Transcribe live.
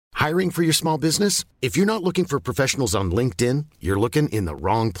Hiring for your small business? If you're not looking for professionals on LinkedIn, you're looking in the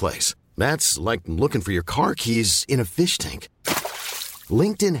wrong place. That's like looking for your car keys in a fish tank.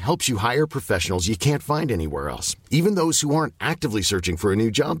 LinkedIn helps you hire professionals you can't find anywhere else, even those who aren't actively searching for a new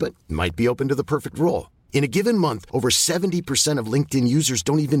job but might be open to the perfect role. In a given month, over 70% of LinkedIn users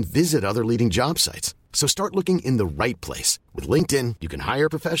don't even visit other leading job sites. So start looking in the right place. With LinkedIn, you can hire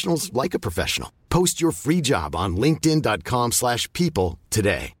professionals like a professional. Post your free job on linkedin.com/people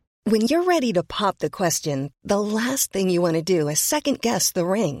today. When you're ready to pop the question, the last thing you want to do is second-guess the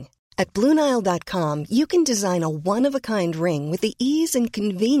ring. At BlueNile.com, you can design a one-of-a-kind ring with the ease and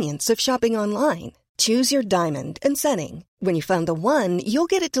convenience of shopping online. Choose your diamond and setting. When you find the one, you'll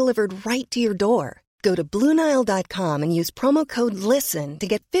get it delivered right to your door. Go to BlueNile.com and use promo code LISTEN to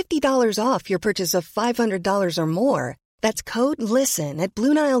get $50 off your purchase of $500 or more. That's code LISTEN at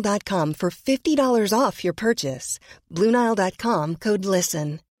BlueNile.com for $50 off your purchase. BlueNile.com, code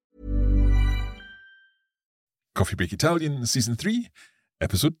LISTEN. Coffee Break Italian, Season 3,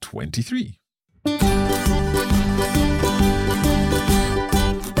 Episode 23.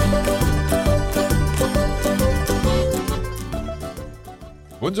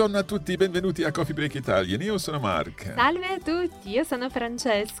 Buongiorno a tutti, benvenuti a Coffee Break Italian. Io sono Mark. Salve a tutti, io sono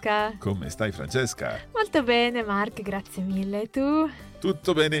Francesca. Come stai, Francesca? Molto bene, Mark, grazie mille. Tu?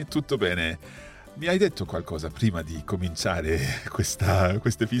 Tutto bene, tutto bene. Mi hai detto qualcosa prima di cominciare questo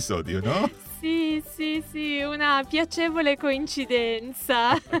episodio, no? Sì, una piacevole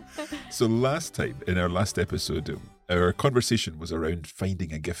coincidenza. So last time, in our last episode, our conversation was around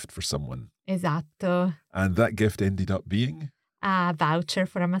finding a gift for someone. Esatto. And that gift ended up being? A voucher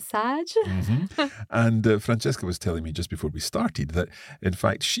for a massage. Mm-hmm. And Francesca was telling me just before we started that, in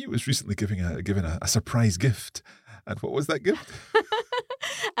fact, she was recently given a surprise gift. And what was that gift?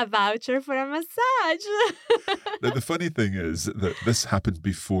 A voucher for a massage. Now, the funny thing is that this happened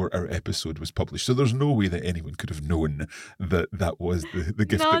before our episode was published, so there's no way that anyone could have known that was the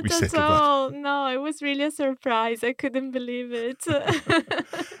gift that we set Not at up. all. No, it was really a surprise. I couldn't believe it.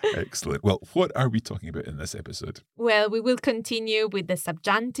 Excellent. Well, what are we talking about in this episode? Well, we will continue with the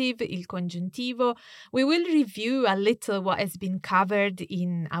subjunctive, il congiuntivo. We will review a little what has been covered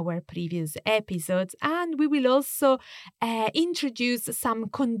in our previous episodes, and we will also introduce some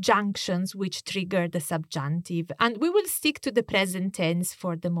conjunctions which trigger the subjunctive, and we will stick to the present tense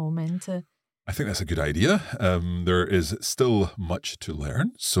for the moment. I think that's a good idea. There is still much to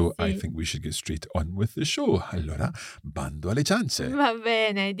learn, so I Sì. think we should get straight on with the show. Allora, bando alle ciance. Va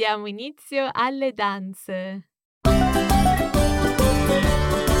bene, diamo inizio alle danze.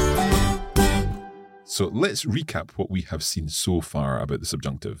 So let's recap what we have seen so far about the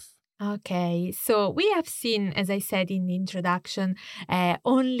subjunctive. Okay, so we have seen, as I said in the introduction,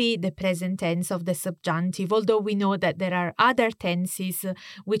 only the present tense of the subjunctive, although we know that there are other tenses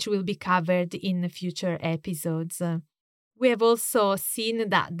which will be covered in future episodes. We have also seen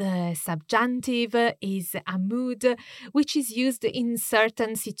that the subjunctive is a mood which is used in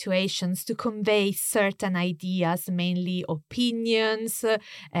certain situations to convey certain ideas, mainly opinions,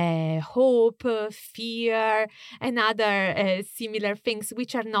 hope, fear, and other similar things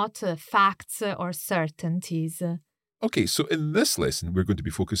which are not facts or certainties. Okay, so in this lesson, we're going to be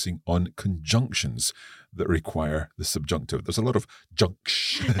focusing on conjunctions that require the subjunctive. There's a lot of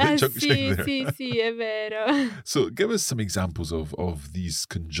junction Sì, there. sì, è vero. So give us some examples of these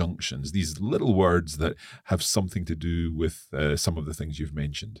conjunctions, these little words that have something to do with some of the things you've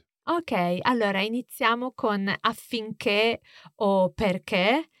mentioned. Ok, allora iniziamo con affinché o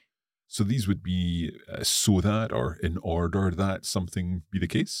perché. So these would be so that or in order that something be the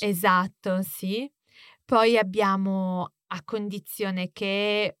case. Esatto, sì. Poi abbiamo a condizione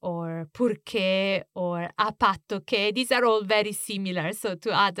che, or purché, or a patto che. These are all very similar, so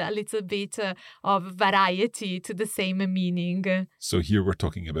to add a little bit of variety to the same meaning. So here we're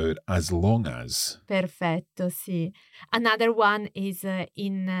talking about as long as. Perfetto, sì. Another one is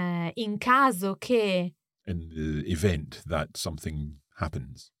in caso che. In the event that something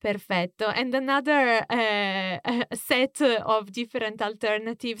happens. Perfetto. And another set of different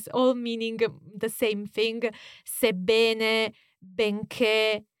alternatives, all meaning the same thing. Sebbene,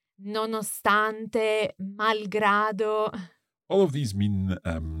 benché, nonostante, malgrado. All of these mean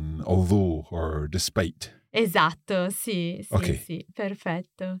although or despite. Esatto, sì, Okay. sì,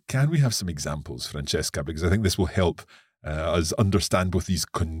 perfetto. Can we have some examples, Francesca? Because I think this will help us understand both these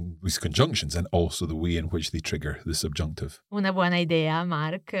conjunctions and also the way in which they trigger the subjunctive. Una buona idea,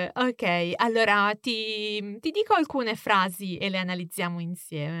 Mark. Ok, allora ti dico alcune frasi e le analizziamo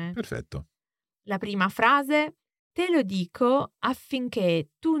insieme. Perfetto. La prima frase: te lo dico affinché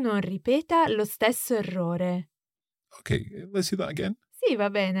tu non ripeta lo stesso errore. Okay, let's see that again. Sì, va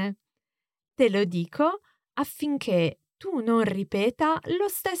bene. Te lo dico affinché tu non ripeta lo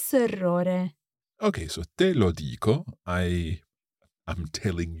stesso errore. Okay, so te lo dico, I'm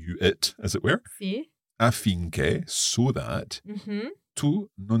telling you it, as it were, Sì? affinché, so that, Mhm. tu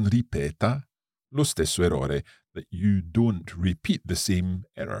non ripeta lo stesso errore, that you don't repeat the same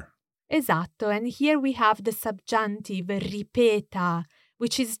error. Esatto, and here we have the subjunctive ripeta,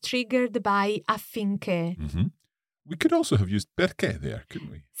 which is triggered by affinché. Mhm. We could also have used perché there,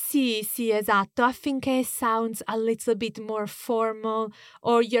 couldn't we? Sì, esatto. Affinché sounds a little bit more formal,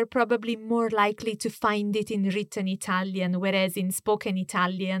 or you're probably more likely to find it in written Italian, whereas in spoken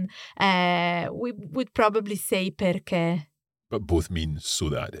Italian, we would probably say perché. But both mean so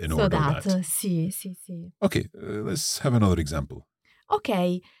that, in So order that, that. sì. Okay, let's have another example.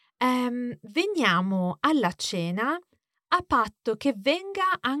 Ok, veniamo alla cena a patto che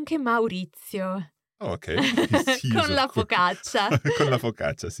venga anche Maurizio. Oh, okay. He is, Con la of course, focaccia. con la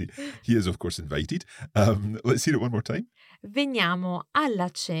focaccia, sì. He is, of course, invited. Let's hear it one more time. Veniamo alla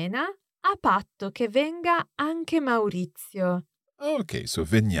cena a patto che venga anche Maurizio. Okay, so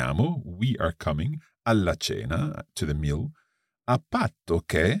veniamo, we are coming, alla cena, to the meal, a patto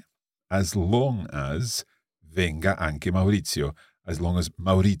che, as long as, venga anche Maurizio, as long as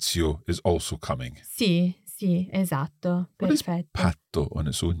Maurizio is also coming. Sì, esatto, What does perfetto. patto on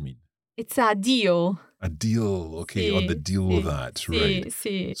its own mean? It's a deal. A deal, okay, on the deal that, right.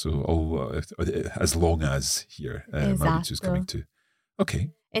 Sì. So, as long as here, Maurizio is coming too.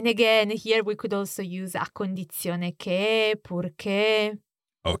 Okay. And again, here we could also use a condizione che, purché.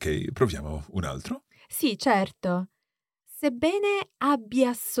 Ok, proviamo un altro. Sì, certo. Sebbene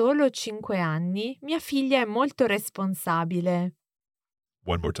abbia solo 5 anni, mia figlia è molto responsabile.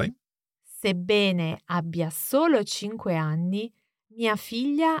 One more time. Sebbene abbia solo 5 anni, mia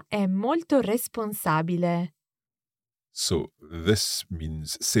figlia è molto responsabile. So this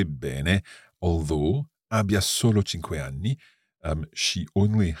means sebbene, although abbia solo 5 anni, she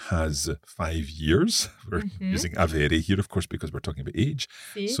only has 5 years. We're using avere here, of course, because we're talking about age.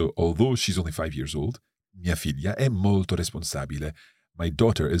 Sì. So although she's only 5 years old, mia figlia è molto responsabile. My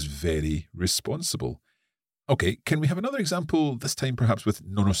daughter is very responsible. Okay, can we have another example, this time perhaps with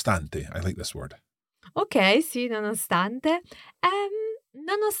nonostante? I like this word. Ok, sì, nonostante.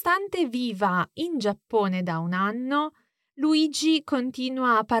 Nonostante viva in Giappone da un anno, Luigi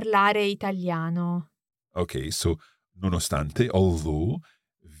continua a parlare italiano. Okay, so nonostante, although,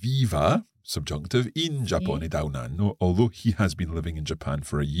 viva, subjunctive, in Giappone da un anno, although he has been living in Japan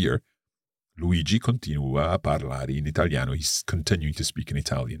for a year, Luigi continua a parlare in italiano. He's continuing to speak in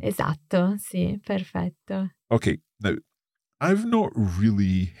Italian. Esatto, sì, perfetto. Okay, now, I've not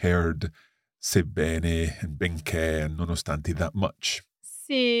really heard sebbene and benché and nonostante that much.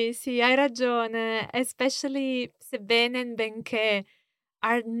 Sì, hai ragione. Especially sebbene and benché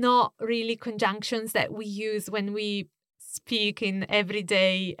are not really conjunctions that we use when we speak in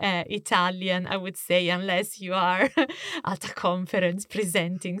everyday Italian, I would say, unless you are at a conference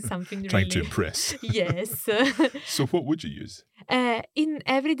presenting something Trying really... to impress. Yes. So what would you use? In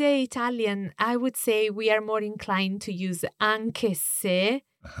everyday Italian, I would say we are more inclined to use anche se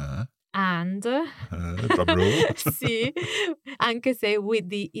Uh-huh. and Drum roll. sì, anche se with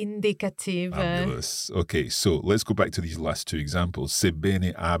the indicative. Fabulous. Okay, so let's go back to these last two examples.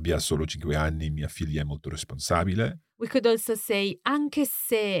 Sebbene abbia solo 5 anni, mia figlia è molto responsabile. We could also say anche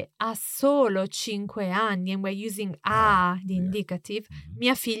se ha solo 5 anni, and we're using the indicative,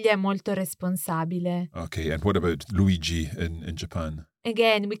 mia figlia è molto responsabile. Okay, and what about Luigi in Japan?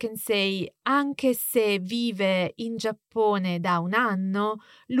 Again, we can say anche se vive in Giappone da un anno,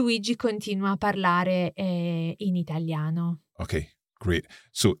 Luigi continua a parlare in italiano. Okay, great.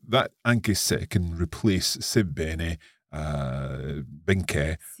 So that anche se can replace sebbene,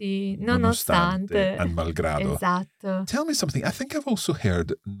 benché, Sì, nonostante, and malgrado. Esatto. Tell me something. I think I've also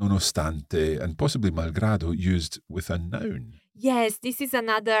heard nonostante and possibly malgrado used with a noun. Yes, this is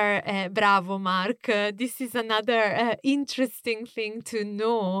another, bravo Mark, this is another interesting thing to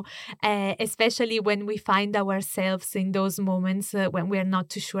know, especially when we find ourselves in those moments when we're not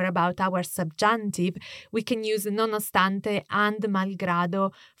too sure about our subjunctive. We can use nonostante and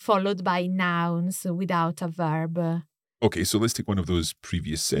malgrado followed by nouns without a verb. Okay, so let's take one of those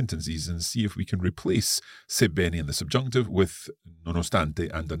previous sentences and see if we can replace sebbene in the subjunctive with nonostante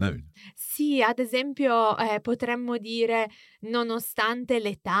and a noun. Sì, ad esempio potremmo dire nonostante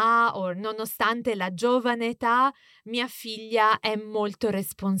l'età o nonostante la giovane età, mia figlia è molto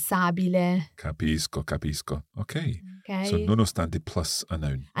responsabile. Capisco. Okay. Okay. So nonostante plus a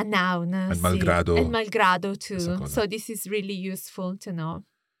noun. A noun. And sì. malgrado. And malgrado too. Questa cosa. So this is really useful to know.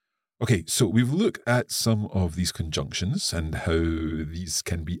 Okay, so we've looked at some of these conjunctions and how these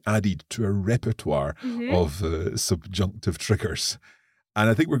can be added to a repertoire of subjunctive triggers. And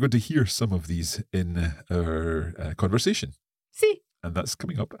I think we're going to hear some of these in our conversation. Sì. And that's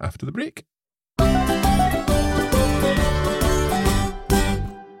coming up after the break.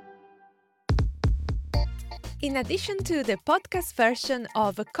 In addition to the podcast version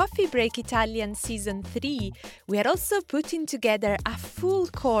of Coffee Break Italian Season 3, we are also putting together a full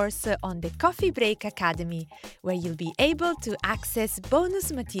course on the Coffee Break Academy, where you'll be able to access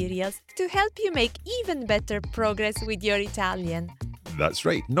bonus materials to help you make even better progress with your Italian. That's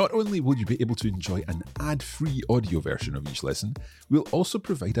right. Not only will you be able to enjoy an ad-free audio version of each lesson, we'll also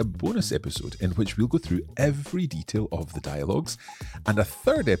provide a bonus episode in which we'll go through every detail of the dialogues, and a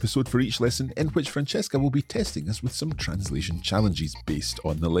third episode for each lesson in which Francesca will be testing us with some translation challenges based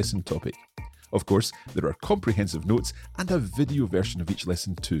on the lesson topic. Of course, there are comprehensive notes and a video version of each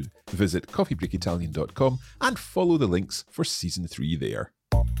lesson too. Visit coffeebreakitalian.com and follow the links for Season 3 there.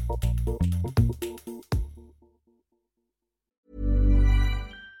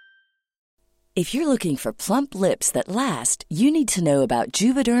 If you're looking for plump lips that last, you need to know about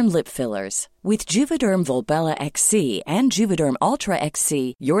Juvederm lip fillers. With Juvederm Volbella XC and Juvederm Ultra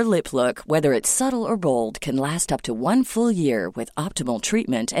XC, your lip look, whether it's subtle or bold, can last up to 1 full year with optimal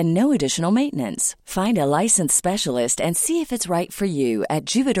treatment and no additional maintenance. Find a licensed specialist and see if it's right for you at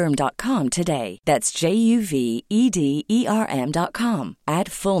Juvederm.com today. That's JUVEDERM.com.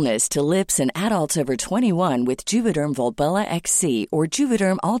 Add fullness to lips in adults over 21 with Juvederm Volbella XC or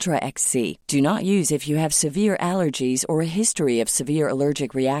Juvederm Ultra XC. Do not use if you have severe allergies or a history of severe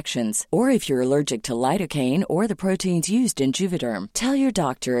allergic reactions, or if you're allergic to lidocaine or the proteins used in Juvederm. Tell your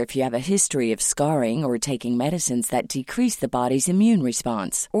doctor if you have a history of scarring or taking medicines that decrease the body's immune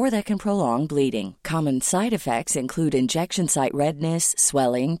response or that can prolong bleeding. Common side effects include injection site redness,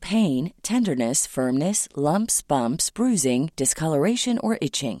 swelling, pain, tenderness, firmness, lumps, bumps, bruising, discoloration, or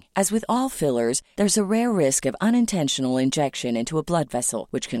itching. As with all fillers, there's a rare risk of unintentional injection into a blood vessel,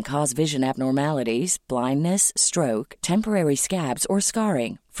 which can cause vision abnormalities, blindness, stroke, temporary scabs, or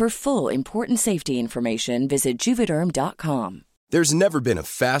scarring. For full, important safety information, visit Juvederm.com. There's never been a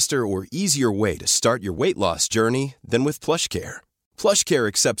faster or easier way to start your weight loss journey than with PlushCare. PlushCare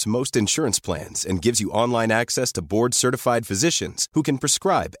accepts most insurance plans and gives you online access to board-certified physicians who can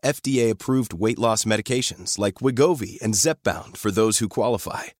prescribe FDA-approved weight loss medications like Wegovy and Zepbound for those who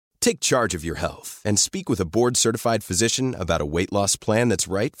qualify. Take charge of your health and speak with a board-certified physician about a weight loss plan that's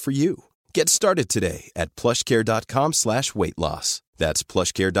right for you. Get started today at plushcare.com/weightloss. That's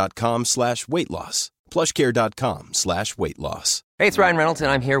plushcare.com/weightloss. plushcare.com/weightloss. Hey, it's Ryan Reynolds,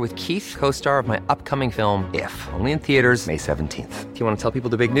 and I'm here with Keith, co-star of my upcoming film, If, only in theaters May 17th. Do you want to tell people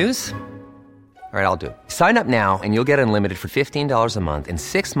the big news? All right, I'll do it. Sign up now and you'll get unlimited for $15 a month and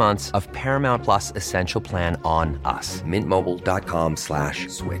 6 months of Paramount Plus Essential Plan on us.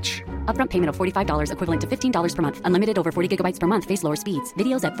 MintMobile.com/switch. Upfront payment of $45 equivalent to $15 per month. Unlimited over 40 gigabytes per month. Face lower speeds.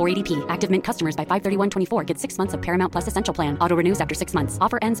 Videos at 480p. Active Mint customers by 531.24 get 6 months of Paramount Plus Essential Plan. Auto renews after 6 months.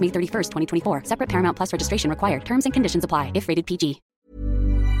 Offer ends May 31st, 2024. Separate Paramount Plus registration required. Terms and conditions apply if rated PG.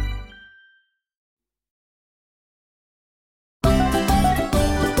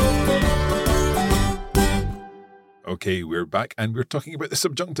 Okay, we're back and we're talking about the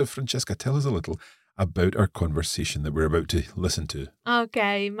subjunctive. Francesca, tell us a little about our conversation that we're about to listen to.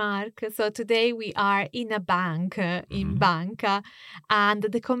 Okay, Mark. So today we are in a bank, in Banca, and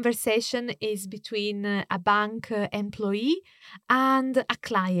the conversation is between a bank employee and a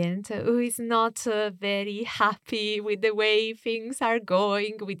client who is not very happy with the way things are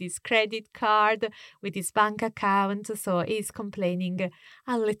going with his credit card, with his bank account. So he's complaining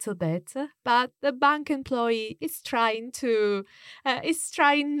a little bit, but the bank employee is trying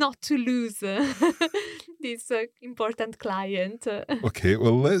not to lose this important client. Okay,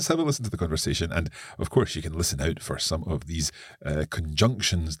 well, let's have a listen to the conversation. And of course, you can listen out for some of these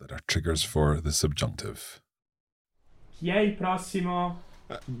conjunctions that are triggers for the subjunctive. Chi è il prossimo?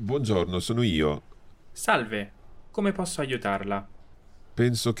 Buongiorno, sono io. Salve, come posso aiutarla?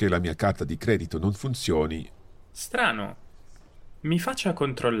 Penso che la mia carta di credito non funzioni. Strano. Mi faccia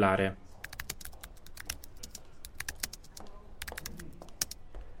controllare.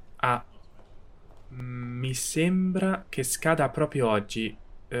 Ah, mi sembra che scada proprio oggi.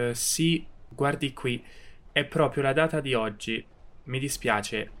 Sì, guardi qui, è proprio la data di oggi. Mi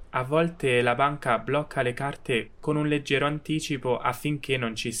dispiace, a volte la banca blocca le carte con un leggero anticipo affinché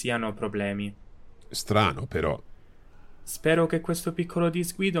non ci siano problemi. Strano, però. Spero che questo piccolo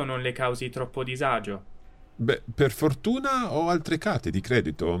disguido non le causi troppo disagio. Beh, per fortuna ho altre carte di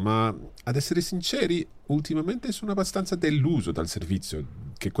credito, ma ad essere sinceri, ultimamente sono abbastanza deluso dal servizio.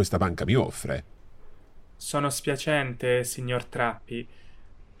 che questa banca mi offre. Sono spiacente, signor Trappi.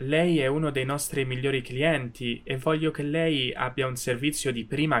 Lei è uno dei nostri migliori clienti e voglio che lei abbia un servizio di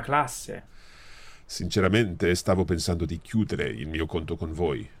prima classe. Sinceramente stavo pensando di chiudere il mio conto con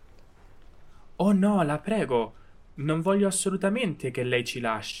voi. Oh no, la prego, non voglio assolutamente che lei ci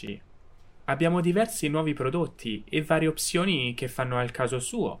lasci. Abbiamo diversi nuovi prodotti e varie opzioni che fanno al caso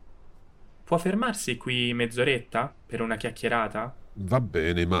suo. Può fermarsi qui mezz'oretta per una chiacchierata? Va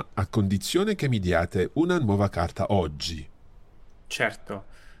bene, ma a condizione che mi diate una nuova carta oggi. Certo,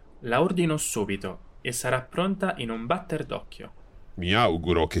 la ordino subito e sarà pronta in un batter d'occhio. Mi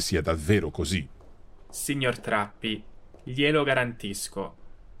auguro che sia davvero così. Signor Trappi, glielo garantisco.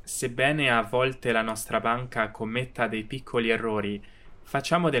 Sebbene a volte la nostra banca commetta dei piccoli errori,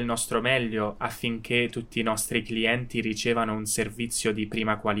 facciamo del nostro meglio affinché tutti i nostri clienti ricevano un servizio di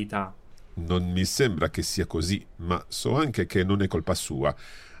prima qualità. Non mi sembra che sia così, ma so anche che non è colpa sua.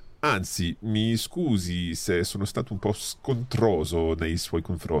 Anzi, mi scusi se sono stato un po' scontroso nei suoi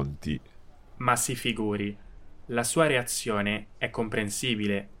confronti. Ma si figuri, la sua reazione è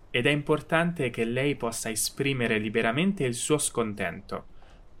comprensibile ed è importante che lei possa esprimere liberamente il suo scontento.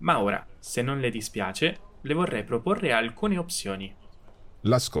 Ma ora, se non le dispiace, le vorrei proporre alcune opzioni.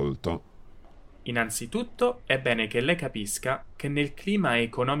 L'ascolto. Innanzitutto è bene che lei capisca che nel clima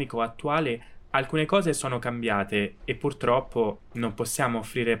economico attuale alcune cose sono cambiate e purtroppo non possiamo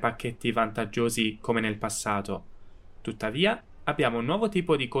offrire pacchetti vantaggiosi come nel passato. Tuttavia, abbiamo un nuovo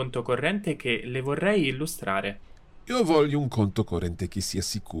tipo di conto corrente che le vorrei illustrare. Io voglio un conto corrente che sia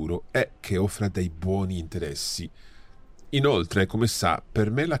sicuro e che offra dei buoni interessi. Inoltre, come sa, per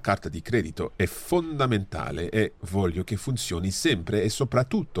me la carta di credito è fondamentale e voglio che funzioni sempre e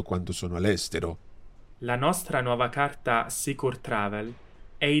soprattutto quando sono all'estero. La nostra nuova carta Secure Travel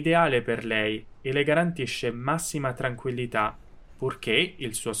è ideale per lei e le garantisce massima tranquillità, purché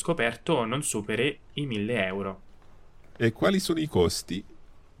il suo scoperto non superi i 1.000 euro. E quali sono i costi?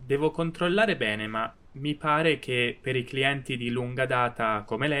 Devo controllare bene, ma mi pare che per i clienti di lunga data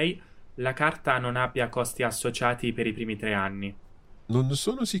come lei la carta non abbia costi associati per i primi 3 anni. Non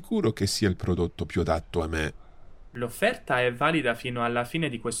sono sicuro che sia il prodotto più adatto a me. L'offerta è valida fino alla fine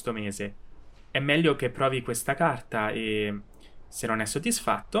di questo mese. È meglio che provi questa carta e, se non è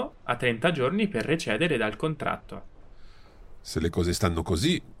soddisfatto, ha 30 giorni per recedere dal contratto. Se le cose stanno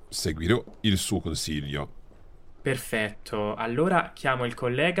così, seguirò il suo consiglio. Perfetto, allora chiamo il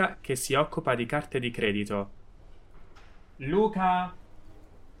collega che si occupa di carte di credito. Luca,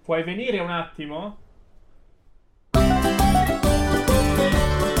 puoi venire un attimo?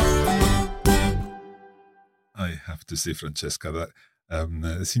 I have to say, Francesca, that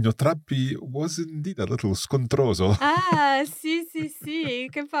Signor Trappi was indeed a little scontroso. Ah, sì,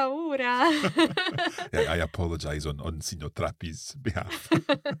 che paura. I apologize on Signor Trappi's behalf.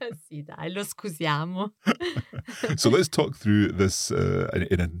 Sì, dai, lo scusiamo. So let's talk through this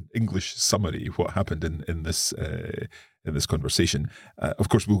in an English summary, what happened in this conversation. Of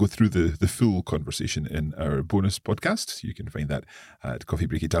course, we'll go through the full conversation in our bonus podcast. You can find that at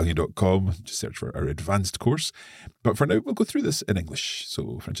coffeebreakitalian.com. Just search for our advanced course. But for now, we'll go through this in English.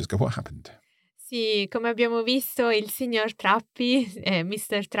 So, Francesca, what happened? Sì, come abbiamo visto, il signor Trappi,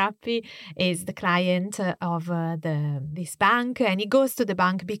 Mr. Trappi, is the client of this bank, and he goes to the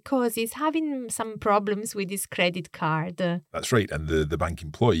bank because he's having some problems with his credit card. That's right. And the bank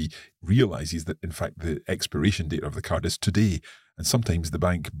employee realizes that, in fact, the expiration date of the card is today. And sometimes the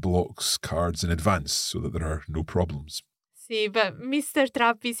bank blocks cards in advance so that there are no problems. Sì, but Mr.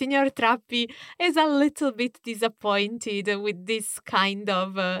 Trappi, Signor Trappi, is a little bit disappointed with this kind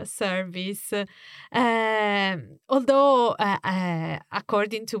of service. Although,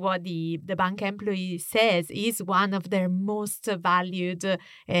 according to what the bank employee says, he's one of their most valued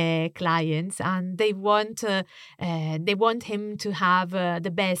clients, and they want him to have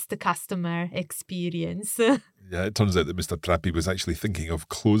the best customer experience. Yeah, it turns out that Mr. Trappi was actually thinking of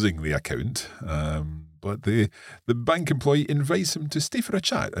closing the account, but the bank employee invites him to stay for a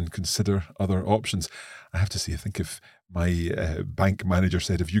chat and consider other options. I have to say, I think if my bank manager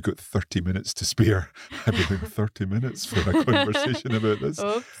said, "Have you got 30 minutes to spare?" I'd be like, 30 minutes for a conversation about this.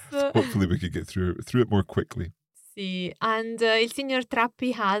 Oops. Hopefully we could get through it more quickly. Sì, and il signor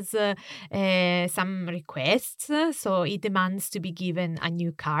Trappi has some requests, so he demands to be given a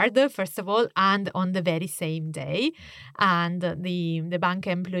new card, first of all, and on the very same day. And the bank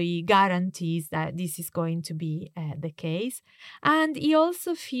employee guarantees that this is going to be the case. And he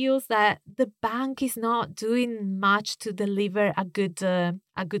also feels that the bank is not doing much to deliver a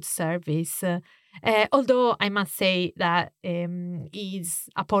good service. Although I must say that he's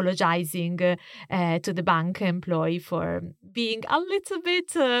apologizing to the bank employee for being a little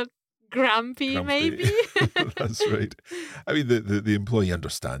bit grumpy, maybe. That's right. I mean, the employee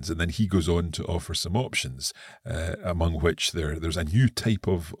understands, and then he goes on to offer some options, among which there's a new type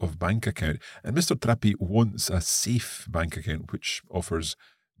of bank account. And Mr. Trappi wants a safe bank account, which offers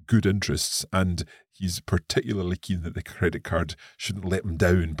good interests, and he's particularly keen that the credit card shouldn't let him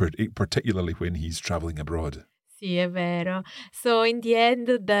down, particularly when he's travelling abroad. Sì, è vero. So in the end,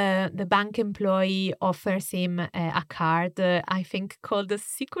 the bank employee offers him a card, I think called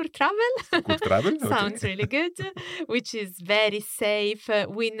Sicur Travel. Sicur Travel? Okay. Sounds really good, which is very safe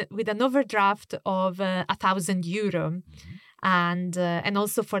with an overdraft of €1,000. And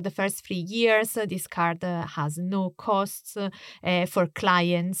also for the first 3 years, this card has no costs for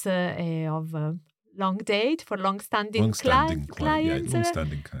clients of long date, for long-standing clients,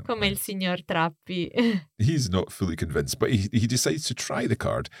 come il signor Trappi. He's not fully convinced, but he decides to try the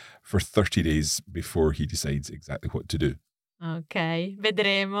card for 30 days before he decides exactly what to do. Ok,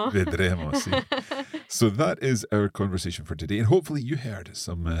 vedremo. Vedremo, sì. So that is our conversation for today. And hopefully you heard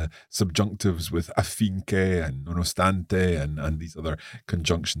some subjunctives with affinché and nonostante and these other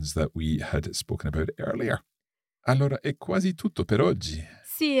conjunctions that we had spoken about earlier. Allora, è quasi tutto per oggi.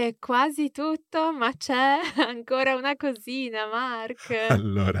 Sì, è quasi tutto, ma c'è ancora una cosina, Mark.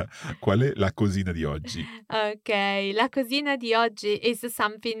 Allora, qual è la cosina di oggi? Ok, la cosina di oggi is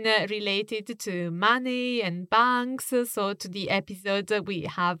something related to money and banks, so to the episode we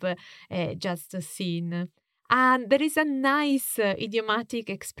have just seen. And there is a nice idiomatic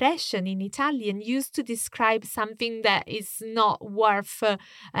expression in Italian used to describe something that is not worth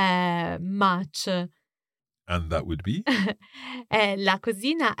much. And that would be? La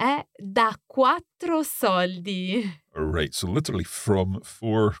cosina è da 4 soldi. Right, so literally from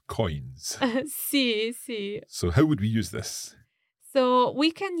 4 coins. Sì, sì. So how would we use this? So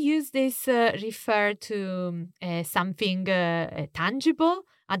we can use this refer to something tangible.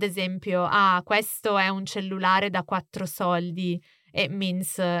 Ad esempio, questo è un cellulare da 4 soldi. It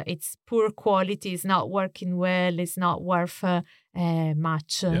means it's poor quality, it's not working well, it's not worth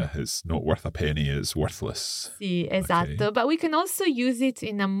much. Yeah, it's not worth a penny, it's worthless. Sì, esatto. Okay. But we can also use it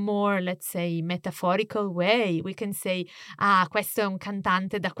in a more, let's say, metaphorical way. We can say, questo è un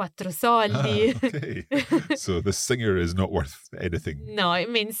cantante da 4 soldi. Okay. So the singer is not worth anything. No, it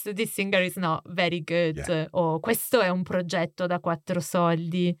means this singer is not very good. Yeah. Or questo è un progetto da 4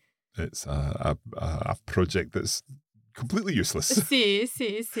 soldi. It's a project that's completely useless. Sì,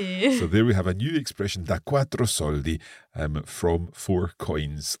 sì, sì. So there we have a new expression, da 4 soldi, from 4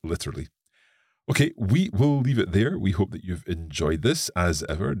 coins, literally. Okay, we will leave it there. We hope that you've enjoyed this. As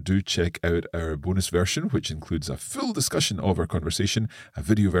ever, do check out our bonus version, which includes a full discussion of our conversation, a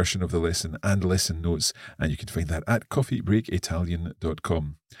video version of the lesson and lesson notes, and you can find that at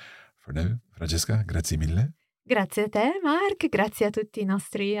coffeebreakitalian.com. For now, Francesca, grazie mille. Grazie a te, Mark. Grazie a tutti i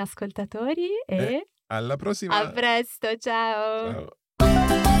nostri ascoltatori e alla prossima. A presto, ciao. Ciao.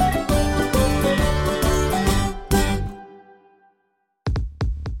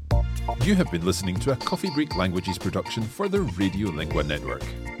 You have been listening to a Coffee Break Languages production for the Radiolingua Network.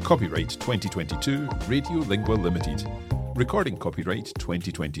 Copyright 2022 Radiolingua Limited. Recording copyright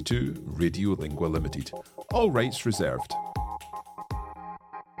 2022 Radiolingua Limited. All rights reserved.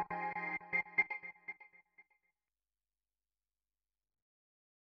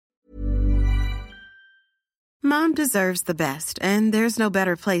 Mom deserves the best, and there's no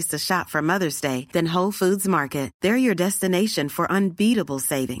better place to shop for Mother's Day than Whole Foods Market. They're your destination for unbeatable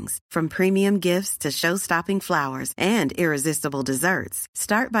savings, from premium gifts to show-stopping flowers and irresistible desserts.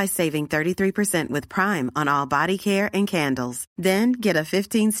 Start by saving 33% with Prime on all body care and candles. Then get a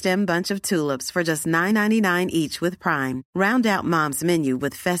 15-stem bunch of tulips for just $9.99 each with Prime. Round out Mom's menu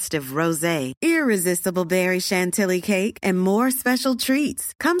with festive rosé, irresistible berry chantilly cake, and more special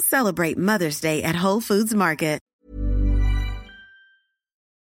treats. Come celebrate Mother's Day at Whole Foods Market.